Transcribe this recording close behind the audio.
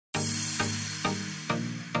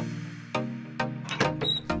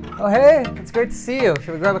Oh hey, it's great to see you.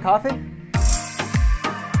 Should we grab a coffee?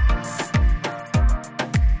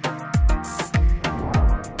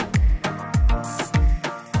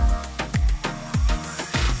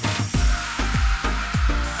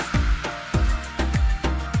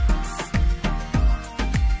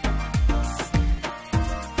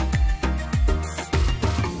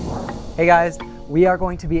 Hey guys, we are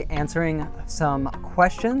going to be answering some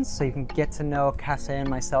questions so you can get to know Cassé and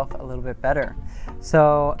myself a little bit better.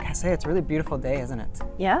 So Cassé, it's a really beautiful day, isn't it?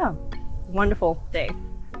 Yeah, wonderful day.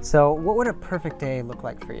 So what would a perfect day look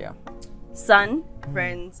like for you? Sun,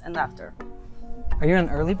 friends, and laughter. Are you an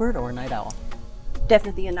early bird or a night owl?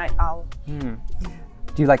 Definitely a night owl. Do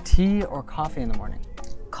you like tea or coffee in the morning?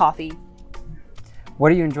 Coffee.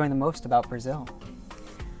 What are you enjoying the most about Brazil?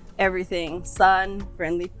 Everything. Sun,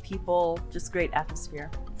 friendly people, just great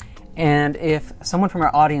atmosphere. And if someone from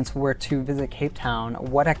our audience were to visit Cape Town,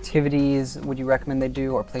 what activities would you recommend they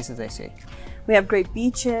do or places they see? We have great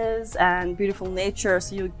beaches and beautiful nature,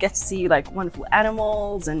 so you get to see like wonderful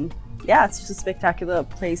animals, and yeah, it's just a spectacular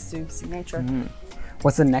place to see nature.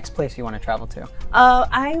 What's the next place you want to travel to?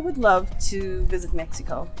 I would love to visit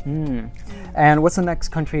Mexico. And what's the next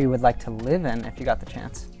country you would like to live in if you got the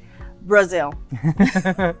chance? Brazil.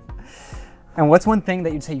 And what's one thing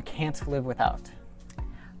that you'd say you can't live without?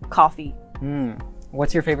 Coffee.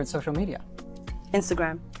 What's your favorite social media?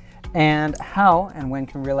 Instagram. And how and when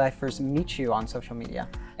can real lifers meet you on social media?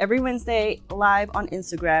 Every Wednesday, live on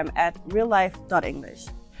Instagram at reallife.english.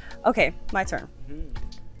 Okay, my turn.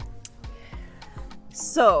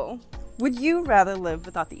 So, would you rather live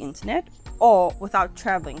without the internet or without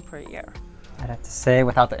traveling for a year? I'd have to say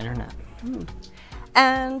without the internet.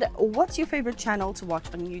 And what's your favorite channel to watch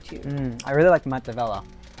on YouTube? I really like Matt Devella.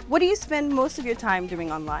 What do you spend most of your time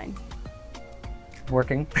doing online?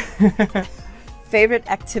 Working. Favorite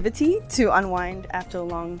activity to unwind after a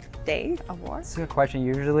long day of work? That's a good question.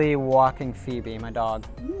 Usually walking Phoebe, my dog.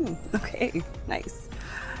 Okay, nice.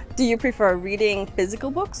 Do you prefer reading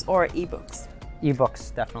physical books or ebooks?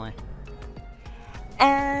 Ebooks, definitely.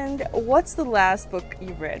 And what's the last book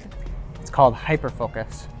you've read? It's called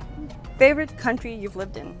Hyperfocus. Favorite country you've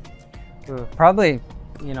lived in? Probably,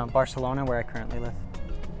 Barcelona, where I currently live.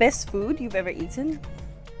 Best food you've ever eaten?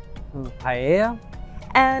 Paella.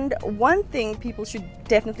 And one thing people should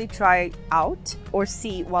definitely try out or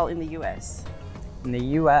see while in the US? In the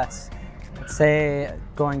US, I'd say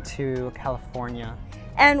going to California.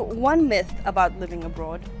 And one myth about living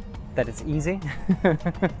abroad? That it's easy.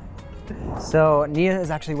 So Nia is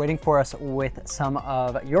actually waiting for us with some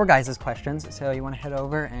of your guys' questions. So you want to head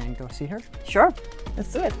over and go see her? Sure,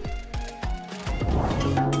 let's do it.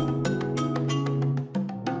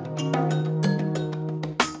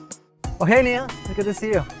 Oh, hey Nia, it's good to see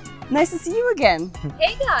you. Nice to see you again.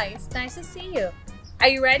 Hey guys, nice to see you. Are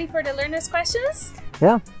you ready for the learner's questions?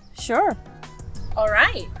 Yeah. Sure. All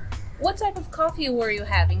right. What type of coffee were you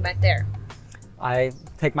having back there? I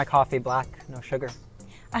take my coffee black, no sugar.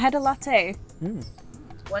 I had a latte.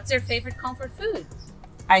 What's your favorite comfort food?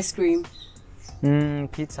 Ice cream.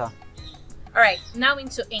 Pizza. All right, now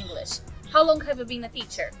into English. How long have you been a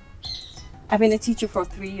teacher? I've been a teacher for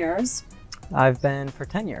 3 years. I've been for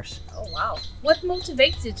 10 years. Oh wow. What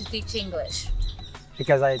motivates you to teach English?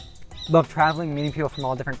 Because I love traveling, meeting people from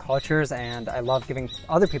all different cultures, and I love giving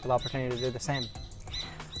other people the opportunity to do the same.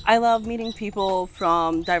 I love meeting people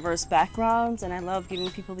from diverse backgrounds, and I love giving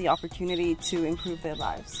people the opportunity to improve their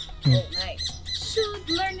lives. Oh, nice. Should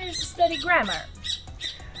learners study grammar?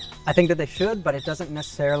 I think that they should, but it doesn't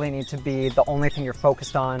necessarily need to be the only thing you're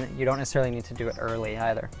focused on. You don't necessarily need to do it early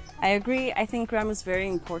either. I agree. I think grammar is very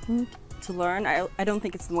important to learn. I don't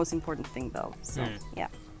think it's the most important thing though. So, yeah.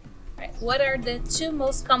 Right. What are the 2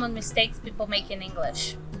 most common mistakes people make in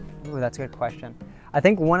English? Ooh, that's a good question. I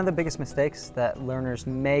think one of the biggest mistakes that learners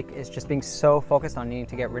make is just being so focused on needing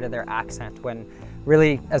to get rid of their accent, when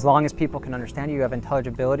really, as long as people can understand you, you have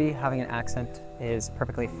intelligibility, having an accent is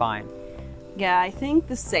perfectly fine. Yeah, I think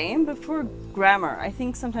the same, but for grammar, I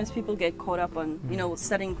think sometimes people get caught up on,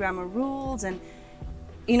 studying grammar rules, and,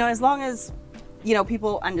 as long as,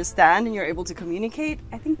 people understand and you're able to communicate,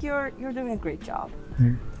 I think you're doing a great job.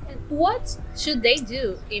 And what should they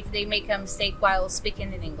do if they make a mistake while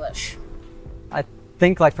speaking in English? I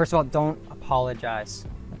think, first of all, don't apologize.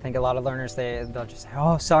 I think a lot of learners, they'll just say,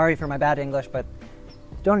 oh, sorry for my bad English, but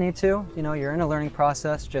you don't need to. You're in a learning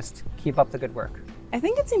process. Just keep up the good work. I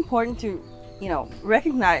think it's important to,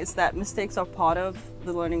 recognize that mistakes are part of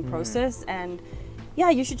the learning process, and yeah,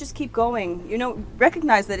 you should just keep going.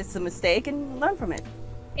 Recognize that it's a mistake and learn from it.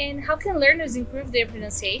 And how can learners improve their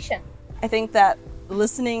pronunciation? I think that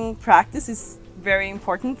listening practice is very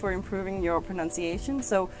important for improving your pronunciation.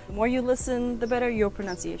 So the more you listen, the better your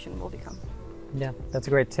pronunciation will become. Yeah, that's a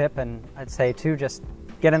great tip. And I'd say too, just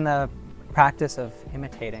get in the practice of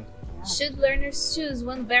imitating. Should learners choose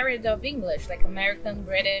one variant of English, like American,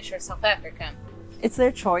 British, or South African? It's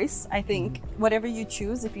their choice. I think whatever you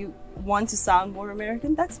choose, if you want to sound more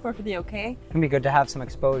American, that's perfectly okay. It can be good to have some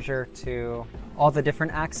exposure to all the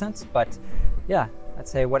different accents, but yeah, I'd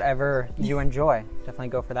say whatever you enjoy, definitely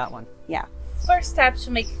go for that one. Yeah. First step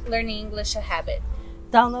to make learning English a habit.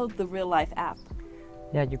 Download the Real Life app.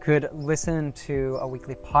 Yeah, you could listen to a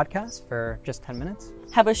weekly podcast for just 10 minutes.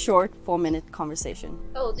 Have a short 4-minute conversation.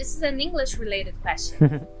 Oh, this is an English-related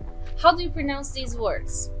question. How do you pronounce these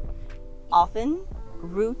words? Often,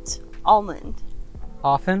 root, almond.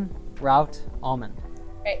 Often, route, almond.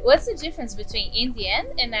 Right. What's the difference between in the end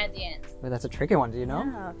and at the end? Well, that's a tricky one, do you know?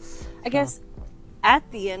 Yeah. I guess at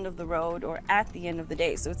the end of the road or at the end of the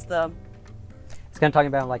day. So it's the It's kind of talking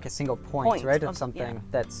about like a single point, right? Of of- something yeah.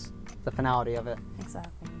 that's the finality of it.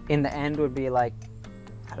 exactly. In the end would be like,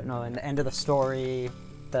 I don't know, in the end of the story,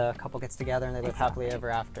 the couple gets together and they live happily ever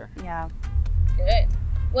after. Yeah. Good.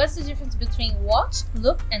 What's the difference between watch,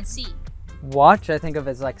 look, and see? Watch, I think of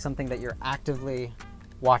as like something that you're actively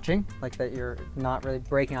watching, like that you're not really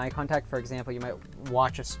breaking eye contact. For example, you might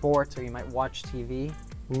watch a sport or you might watch TV.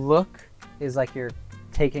 Look is like you're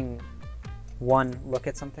taking one look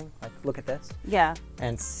at something, like look at this. Yeah.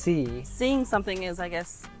 And see, Seeing something is, I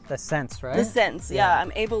guess, the sense, right? the sense. Yeah. Yeah.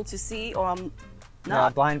 I'm able to see or I'm No, a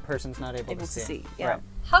not blind person's not able able to see. Yeah. Right.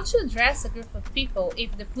 How to address a group of people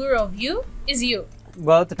if the plural of you is you?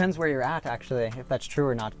 Well, it depends where you're at, actually, if that's true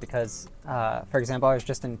or not. Because, for example, I was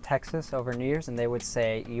just in Texas over New Year's, and they would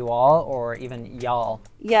say you all or even y'all.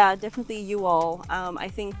 Yeah, definitely you all. I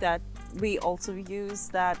think that we also use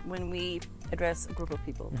that when we address a group of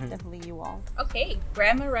people. Definitely you all. Okay,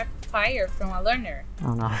 grammar rapid fire from a learner.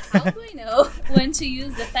 Oh no. How do I know when to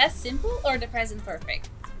use the past simple or the present perfect?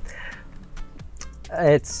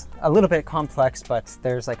 It's a little bit complex, but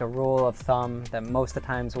there's like a rule of thumb that most of the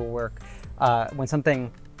times will work. When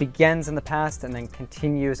something begins in the past and then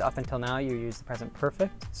continues up until now, you use the present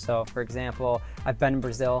perfect. So, for example, I've been in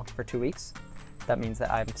Brazil for 2 weeks. That means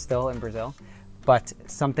that I'm still in Brazil. But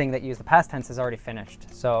something that used the past tense is already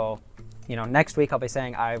finished. So, you know, next week I'll be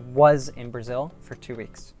saying I was in Brazil for 2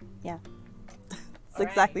 weeks. Yeah. It's All right.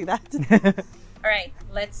 exactly that. All right,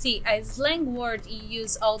 let's see. A slang word you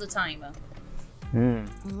use all the time.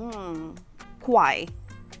 Kwai.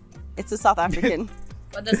 It's a South African.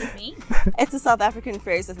 What does it mean? It's a South African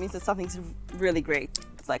phrase that means that something's really great.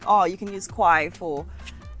 It's like, oh, you can use kwai for,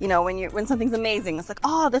 you know, when something's amazing. It's like,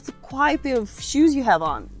 oh, that's a kwai pair of shoes you have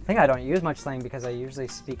on. I think I don't use much slang because I usually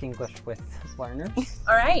speak English with learners.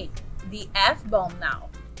 All right, the F-bomb now.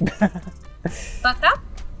 Fuck up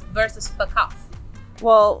versus fuck off.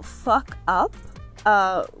 Well, fuck up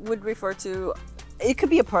would refer to, it could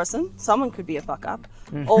be a person. Someone could be a fuck up,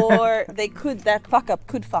 or that fuck up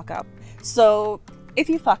could fuck up. So if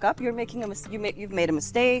you fuck up, you're making you've made a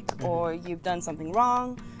mistake, or you've done something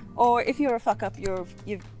wrong, or if you're a fuck up,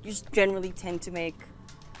 you just generally tend to make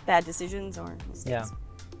bad decisions or mistakes. Yeah.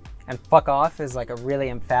 And fuck off is like a really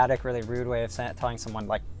emphatic, really rude way of telling someone,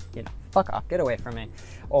 like, you know, fuck off, get away from me.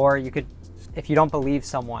 Or you could, if you don't believe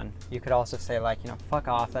someone, you could also say, like, you know, fuck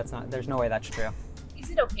off, there's no way that's true. Is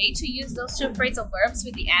it okay to use those two phrasal verbs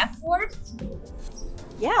with the F word?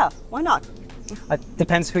 Yeah, why not? It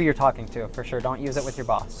depends who you're talking to, for sure. Don't use it with your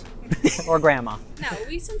boss or grandma. Now,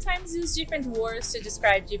 we sometimes use different words to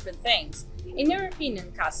describe different things. In your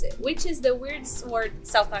opinion, Cassé, which is the weirdest word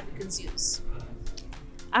South Africans use?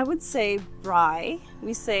 I would say braai.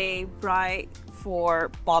 We say braai for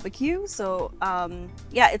barbecue. So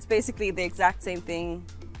yeah, it's basically the exact same thing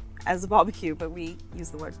as a barbecue, but we use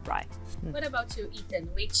the word braai. What about you, Ethan?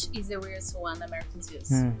 Which is the weirdest one Americans use?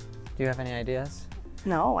 Do you have any ideas?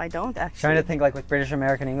 No, I don't actually. Trying to think, like, with British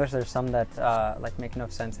American English, there's some that like make no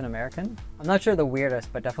sense in American. I'm not sure the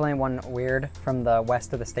weirdest, but definitely one weird from the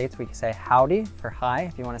west of the States. We can say howdy for hi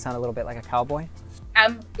if you want to sound a little bit like a cowboy.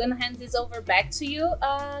 I'm gonna hand this over back to you,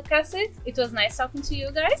 Cassé. It was nice talking to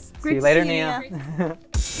you guys. See you later, see you, Nia.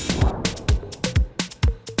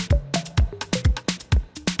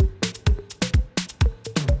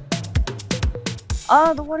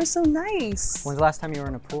 Oh, the water's so nice. When's the last time you were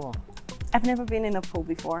in a pool? I've never been in a pool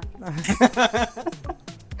before.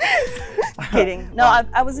 Kidding. No,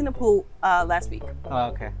 I was in a pool last week.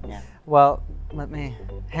 Oh, okay. Yeah. Well, let me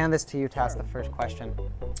hand this to you to ask the first question.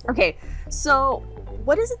 Okay, so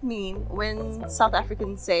what does it mean when South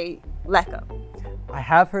Africans say lekker? I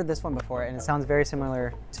have heard this one before, and it sounds very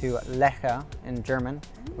similar to lecker in German,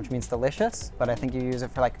 which means delicious, but I think you use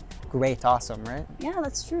it for like great, awesome, right? Yeah,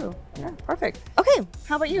 that's true. Yeah, perfect. Okay,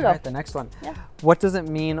 how about you? All right, the next one. Yeah. What does it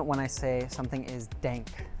mean when I say something is dank?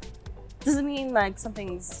 Does it mean like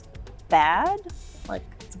something's bad? Like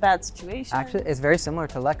it's a bad situation? Actually, it's very similar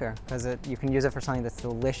to lecker because you can use it for something that's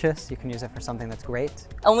delicious. You can use it for something that's great.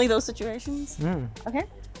 Only those situations? Mm. Okay.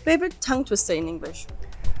 Favorite tongue twister in English?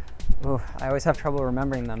 Ooh, I always have trouble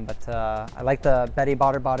remembering them, but I like the Betty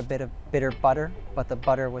Botter bought a bit of bitter butter, but the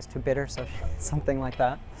butter was too bitter, so something like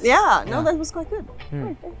that. Yeah, no, that was quite good.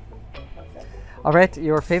 Mm. Great. All right,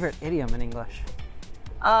 your favorite idiom in English?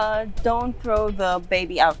 Don't throw the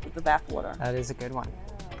baby out with the bathwater. That is a good one.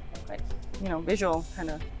 Quite, visual kind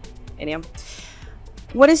of idiom.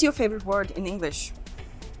 What is your favorite word in English?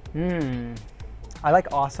 I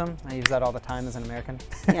like awesome. I use that all the time as an American.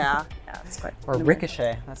 Yeah, it's quite. Or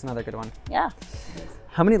ricochet, that's another good one. Yeah.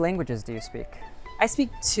 How many languages do you speak? I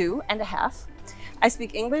speak 2.5. I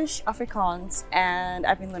speak English, Afrikaans, and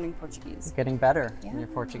I've been learning Portuguese. You're getting better in your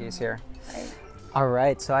Portuguese here. Right. All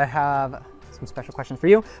right, so I have some special questions for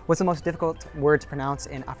you. What's the most difficult word to pronounce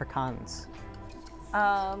in Afrikaans?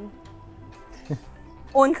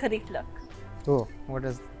 Ongerieflik. Ooh,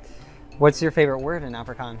 what's your favorite word in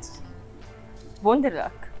Afrikaans?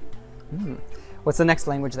 Wonderlijk. What's the next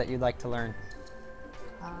language that you'd like to learn?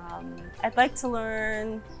 I'd like to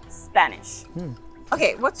learn Spanish.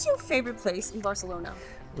 Okay, what's your favorite place in Barcelona?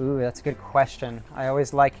 Ooh, that's a good question. I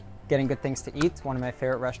always like getting good things to eat. One of my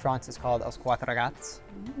favorite restaurants is called Els Quatre Gats.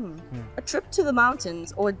 A trip to the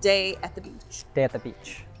mountains or a day at the beach? Day at the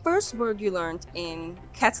beach. First word you learned in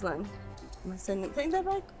Catalan. Am I saying that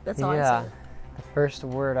right? That's all I Yeah, said. the first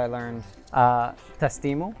word I learned,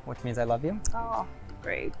 t'estimo, which means I love you. Oh,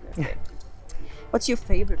 great. What's your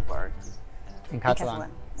favorite word In Catalan.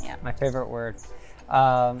 Yeah. My favorite word.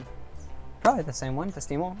 Probably the same one,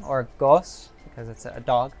 t'estimo, or gos, because it's a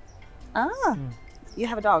dog. You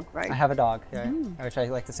have a dog, right? I have a dog, yeah, which I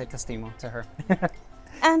like to say t'estimo to her.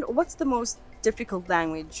 And what's the most difficult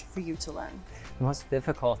language for you to learn? The most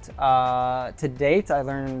difficult. To date, I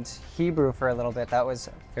learned Hebrew for a little bit. That was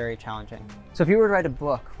very challenging. So if you were to write a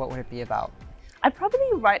book, what would it be about? I'd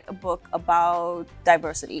probably write a book about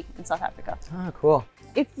diversity in South Africa. Oh, cool.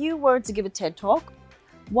 If you were to give a TED Talk,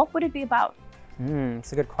 what would it be about?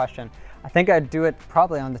 It's a good question. I think I'd do it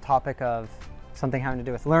probably on the topic of something having to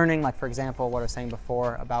do with learning, like for example, what I was saying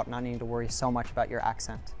before about not needing to worry so much about your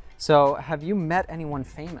accent. So have you met anyone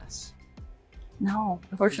famous? No,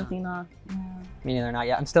 unfortunately not. Me neither, not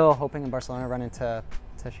yet. I'm still hoping in Barcelona to run into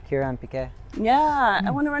Shakira and Piqué. Yeah, I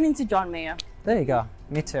want to run into John Mayer. There you go.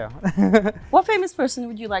 Me too. What famous person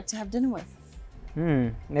would you like to have dinner with?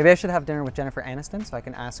 Maybe I should have dinner with Jennifer Aniston so I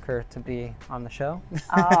can ask her to be on the show.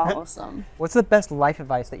 Oh, awesome. What's the best life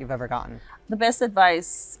advice that you've ever gotten? The best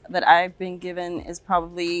advice that I've been given is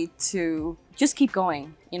probably to just keep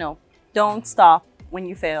going. Don't stop when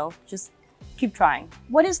you fail. Just keep trying.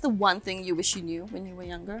 What is the one thing you wish you knew when you were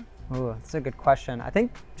younger? Ooh, that's a good question. I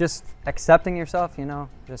think just accepting yourself,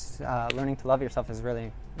 just learning to love yourself is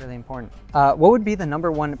really, really important. What would be the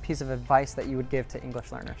 #1 piece of advice that you would give to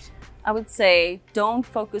English learners? I would say don't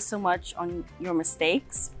focus so much on your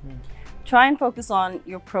mistakes. Try and focus on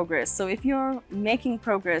your progress. So if you're making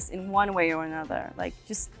progress in one way or another,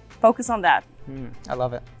 just focus on that. I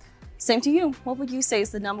love it. Same to you. What would you say is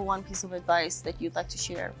the #1 piece of advice that you'd like to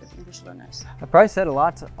share with English learners? I probably said a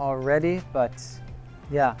lot already, but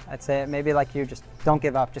yeah, I'd say maybe like you, just don't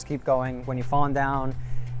give up, just keep going. When you've fallen down,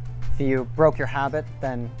 if you broke your habit,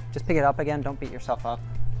 then just pick it up again, don't beat yourself up.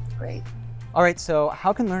 Great. All right, so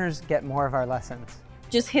how can learners get more of our lessons?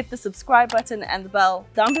 Just hit the subscribe button and the bell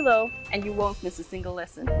down below and you won't miss a single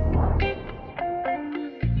lesson.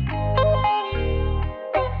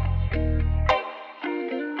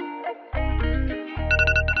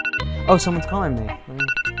 Oh, someone's calling me.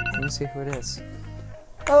 Let me see who it is.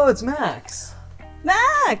 Oh, it's Max.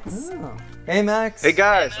 Max! Oh. Hey, Max. Hey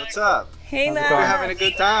guys, what's up? Hey, How's it Max! going? We're having a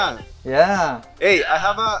good time. Yeah. Hey, I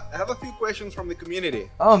have a few questions from the community.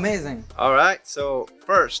 Oh, amazing. All right. So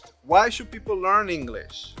first, why should people learn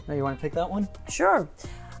English? Oh, you want to pick that one? Sure.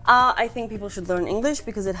 I think people should learn English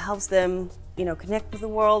because it helps them, connect with the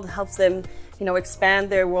world, helps them, expand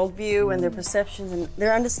their worldview and their perceptions and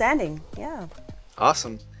their understanding. Yeah.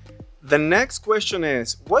 Awesome. The next question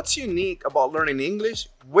is, what's unique about learning English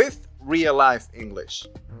with real-life English?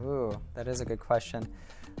 Ooh, that is a good question.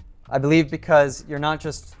 I believe because you're not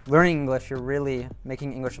just learning English, you're really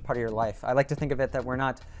making English a part of your life. I like to think of it that we're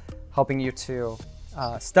not helping you to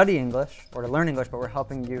study English or to learn English, but we're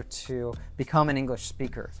helping you to become an English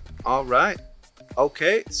speaker. All right.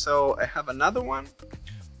 Okay, so I have another one.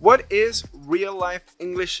 What is Real Life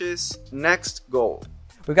English's next goal?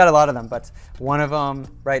 We've got a lot of them, but one of them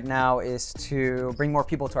right now is to bring more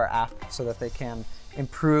people to our app so that they can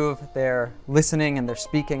improve their listening and their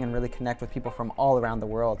speaking and really connect with people from all around the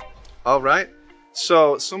world. All right.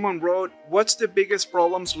 So someone wrote, what's the biggest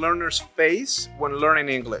problems learners face when learning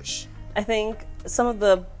English? I think some of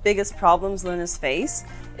the biggest problems learners face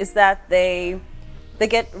is that they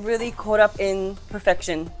get really caught up in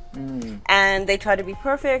perfection and they try to be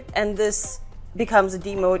perfect, and this becomes a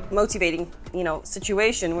demotivating,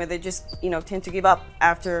 situation where they just, tend to give up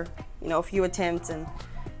after, a few attempts. And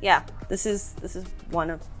yeah, this is one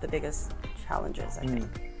of the biggest challenges, I think.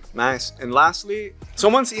 Nice. And lastly,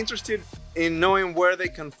 someone's interested in knowing where they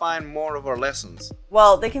can find more of our lessons.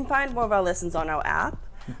 Well, they can find more of our lessons on our app,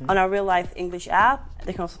 on our Real Life English app.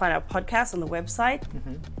 They can also find our podcast on the website.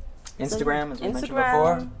 Instagram, as we mentioned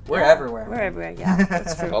Instagram, before. We're everywhere. We're everywhere, yeah,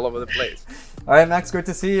 that's true. All over the place. All right, Max, good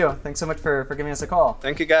to see you. Thanks so much for giving us a call.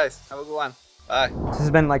 Thank you guys. Have a good one. Bye. This has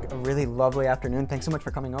been like a really lovely afternoon. Thanks so much for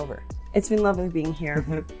coming over. It's been lovely being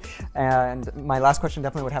here. And my last question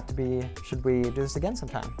definitely would have to be, should we do this again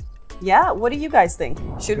sometime? Yeah, what do you guys think?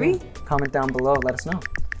 Should we? Comment down below, let us know.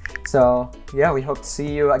 So yeah, we hope to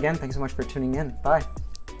see you again. Thanks so much for tuning in. Bye.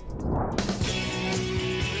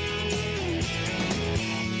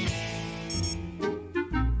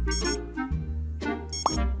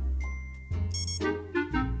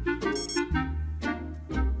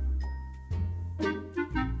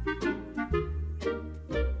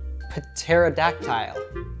 Pterodactyl.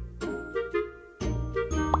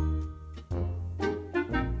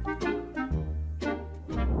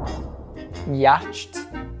 Yacht.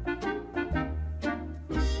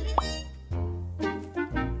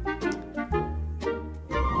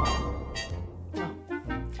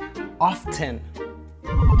 Often.